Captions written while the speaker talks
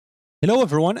Hello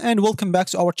everyone and welcome back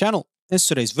to our channel. In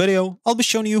today's video, I'll be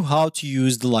showing you how to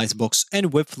use the Lightbox and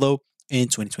Webflow in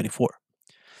 2024.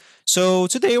 So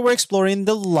today we're exploring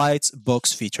the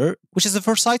Lightbox feature, which is a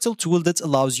versatile tool that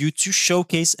allows you to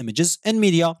showcase images and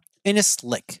media in a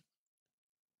slick,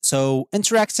 so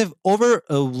interactive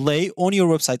overlay on your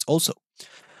website also.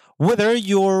 Whether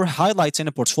you're highlighting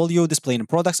a portfolio, displaying a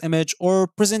product's image, or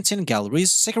presenting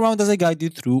galleries, stick around as I guide you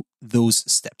through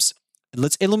those steps.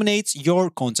 Let's illuminate your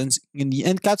content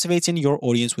and captivating your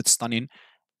audience with stunning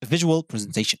visual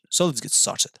presentation. So let's get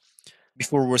started.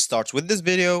 Before we start with this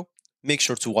video, make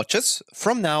sure to watch us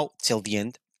from now till the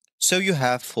end so you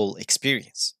have full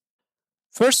experience.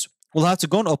 First, we'll have to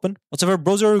go and open whatever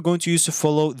browser you're going to use to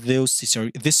follow this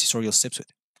tutorial steps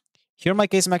with. Here in my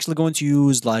case, I'm actually going to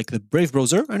use like the Brave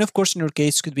browser, and of course in your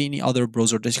case, it could be any other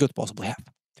browser that you could possibly have.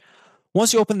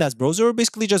 Once you open that browser,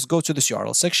 basically just go to this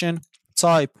URL section,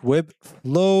 type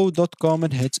webflow.com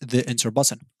and hit the enter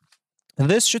button. And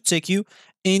this should take you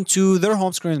into their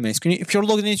home screen and main screen. If you're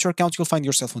logged into your account, you'll find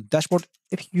yourself on the dashboard.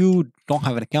 If you don't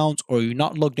have an account or you're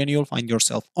not logged in, you'll find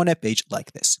yourself on a page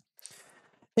like this.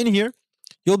 In here,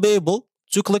 you'll be able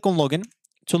to click on login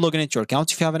to log in into your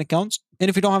account if you have an account. And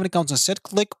if you don't have an account instead,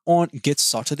 click on get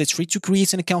started. It's free to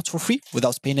create an account for free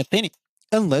without paying a penny,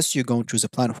 unless you're going to choose a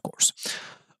plan, of course.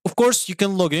 Of course, you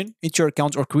can log in into your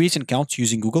account or create an account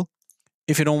using Google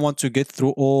if you don't want to get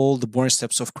through all the boring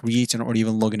steps of creating or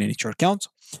even logging in into your account.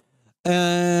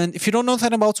 And if you don't know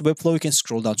anything about Webflow, you can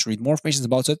scroll down to read more information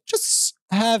about it. Just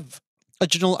have a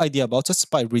general idea about it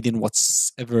by reading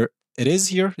whatever it is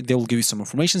here. They will give you some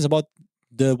information about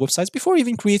the websites before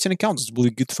even creating an account. It's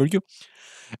really good for you.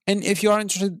 And if you are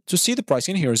interested to see the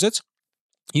pricing, here is it.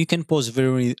 You can pause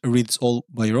very read this all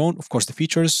by your own. Of course, the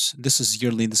features. This is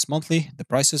yearly, this monthly. The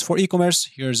prices for e-commerce.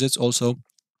 Here is it also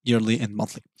yearly and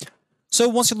monthly. So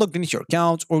once you logged into your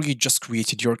account or you just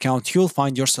created your account, you'll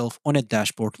find yourself on a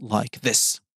dashboard like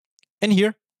this. And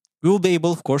here, we will be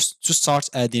able, of course, to start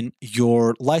adding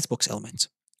your Lightbox element.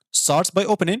 Start by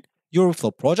opening your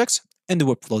Webflow projects in the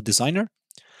Webflow designer.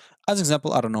 As an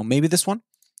example, I don't know, maybe this one.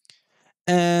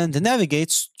 And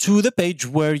navigates to the page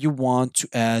where you want to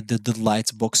add the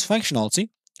Lightbox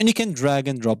functionality. And you can drag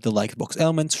and drop the Lightbox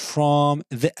element from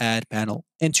the add panel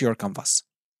into your canvas.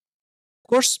 Of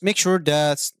course, make sure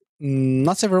that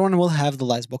not everyone will have the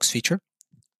Lightbox feature.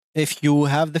 If you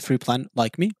have the free plan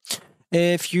like me,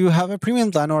 if you have a premium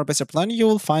plan or a better plan, you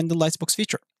will find the Lightbox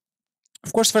feature.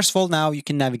 Of course, first of all, now you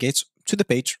can navigate to the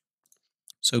page.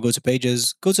 So go to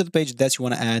pages, go to the page that you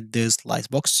want to add this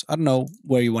Lightbox. I don't know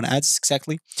where you want to add this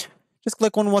exactly. Just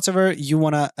click on whatever you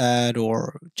want to add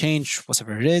or change,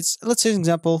 whatever it is. Let's say, an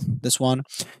example, this one.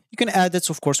 You can add it,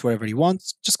 of course, wherever you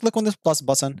want. Just click on this plus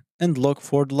button and look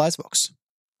for the Lightbox.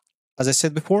 As I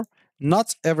said before,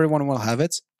 not everyone will have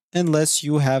it unless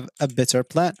you have a better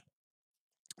plan,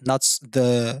 not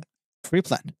the free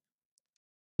plan.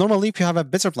 Normally, if you have a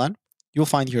better plan, you'll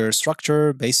find your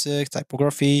structure, basic,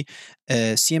 typography,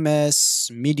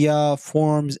 CMS, media,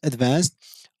 forms, advanced,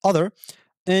 other,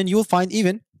 and you'll find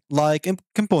even like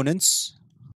components,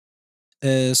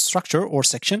 structure or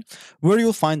section where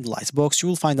you'll find Lightbox. You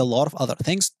will find a lot of other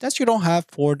things that you don't have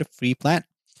for the free plan.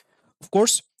 Of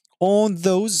course, on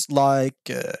those like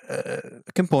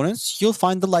components, you'll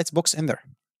find the Lightbox in there.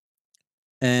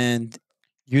 And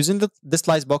using this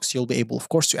Lightbox, you'll be able, of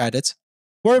course, to add it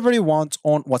wherever you want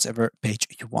on whatever page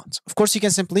you want. Of course, you can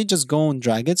simply just go and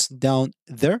drag it down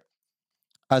there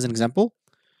as an example.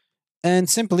 And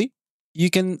simply, you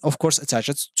can, of course, attach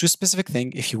it to a specific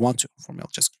thing if you want to. For me,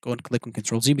 I'll just go and click on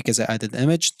Control Z because I added the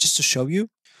image just to show you.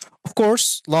 Of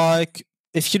course, like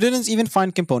if you didn't even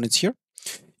find components here,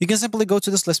 you can simply go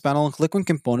to this list panel and click on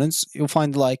components. You'll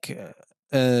find like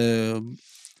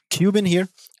cube in here.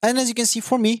 And as you can see,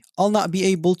 for me, I'll not be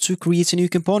able to create a new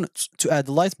component to add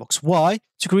the Lightbox. Why?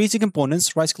 To create a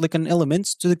component, right click on element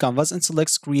to the canvas and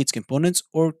select create components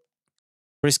or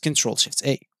press Ctrl Shift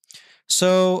A.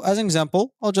 So as an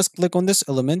example, I'll just click on this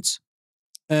element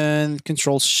and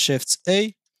Ctrl Shift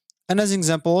A. And as an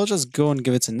example, I'll just go and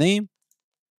give it a name.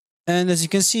 And as you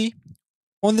can see,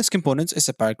 on this component, it's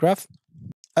a paragraph.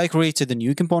 I created a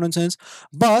new component in it,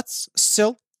 but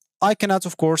still, I cannot,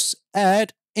 of course,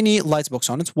 add any Lightbox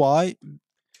on it. Why?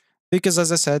 Because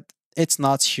as I said, it's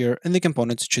not here in the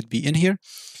component. It should be in here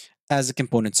as a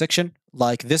component section,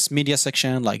 like this media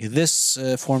section, like this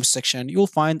form section. You'll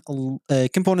find a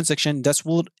component section that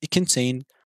will contain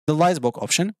the Lightbox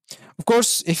option. Of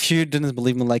course, if you didn't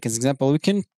believe me, like as an example, we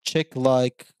can check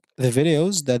like the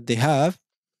videos that they have.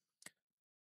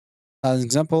 As an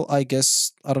example, I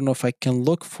guess, I don't know if I can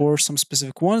look for some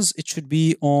specific ones. It should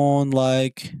be on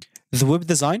like the web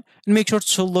design, and make sure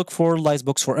to look for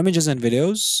Lightbox for images and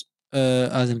videos.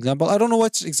 As an example, I don't know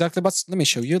what exactly, but let me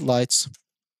show you.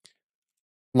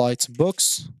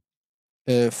 Lightbox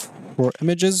for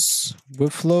images,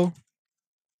 Webflow,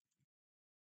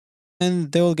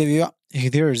 and they will give you,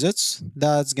 here is it.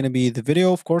 That's gonna be the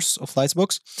video, of course, of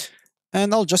Lightbox,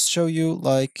 and I'll just show you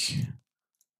like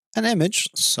an image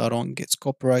so I don't get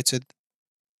copyrighted.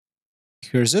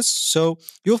 Here's this. So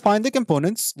you'll find the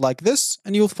components like this,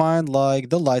 and you'll find like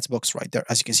the Lightbox right there.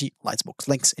 As you can see, Lightbox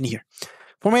links in here.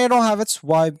 For me, I don't have it.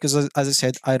 Why? Because as I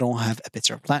said, I don't have a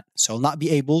better plan. So I'll not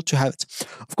be able to have it.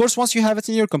 Of course, once you have it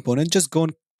in your component, just go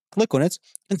and click on it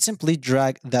and simply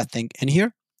drag that thing in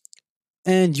here.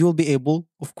 And you'll be able,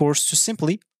 of course, to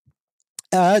simply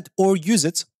add or use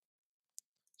it.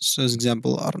 So as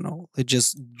example, I don't know,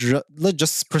 let's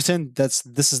just pretend that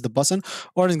this is the button.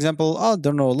 Or an example, I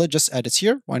don't know, let's just add it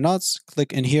here. Why not?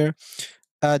 Click in here,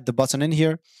 add the button in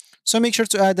here. So make sure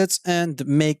to add it and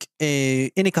make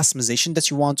any customization that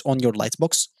you want on your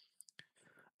Lightbox.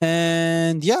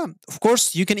 And yeah, of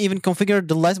course, you can even configure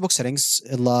the Lightbox settings.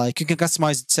 Like you can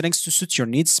customize settings to suit your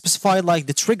needs, specify like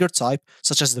the trigger type,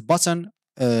 such as the button,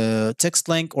 text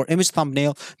link, or image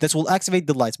thumbnail that will activate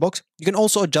the Lightbox. You can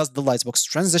also adjust the Lightbox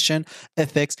transition,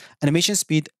 effects, animation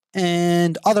speed,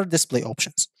 and other display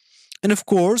options. And of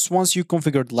course, once you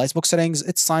configure the Lightbox settings,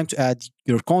 it's time to add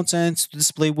your content to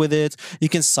display with it. You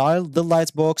can style the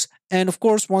Lightbox. And of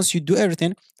course, once you do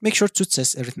everything, make sure to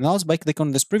test everything else by clicking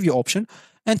on this preview option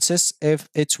and test if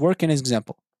it's working. As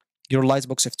example, your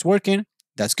Lightbox, if it's working,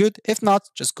 that's good. If not,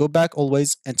 just go back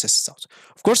always and test it out.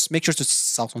 Of course, make sure to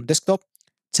test it out on desktop,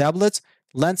 tablet,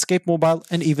 landscape mobile,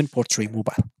 and even portrait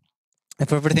mobile.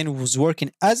 If everything was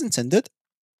working as intended,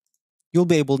 you'll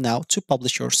be able now to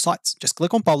publish your sites. Just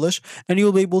click on publish and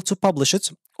you'll be able to publish it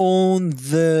on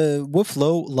the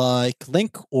Webflow like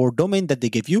link or domain that they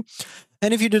give you.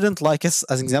 And if you didn't like it,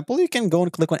 as an example, you can go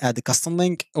and click on add the custom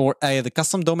link or add the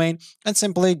custom domain and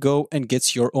simply go and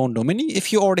get your own domain.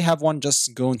 If you already have one,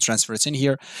 just go and transfer it in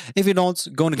here. If you don't,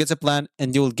 go and get a plan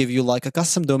and they will give you like a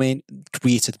custom domain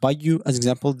created by you. As an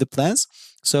example, the plans.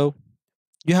 So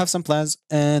you have some plans,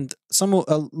 and some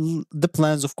the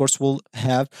plans, of course, will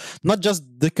have not just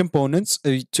the components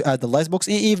to add the Lightbox,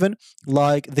 even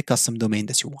like the custom domain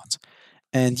that you want.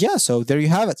 And yeah, so there you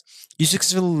have it. You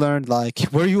successfully learned like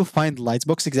where you'll find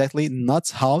Lightbox exactly, not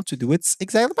how to do it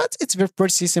exactly, but it's very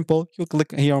pretty simple. You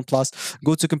click here on plus,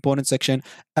 go to component section,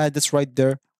 add this right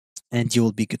there, and you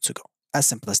will be good to go. As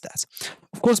simple as that.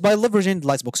 Of course, by leveraging the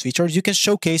Lightbox features, you can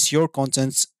showcase your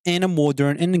contents in a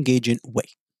modern and engaging way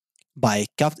by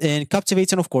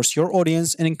captivating, of course, your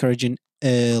audience and encouraging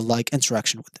like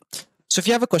interaction with them. So if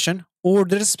you have a question or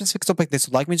there is a specific topic that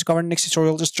you'd like me to cover in the next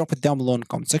tutorial, just drop it down below in the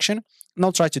comment section and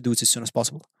I'll try to do it as soon as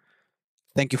possible.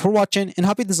 Thank you for watching and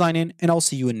happy designing, and I'll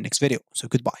see you in the next video. So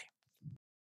goodbye.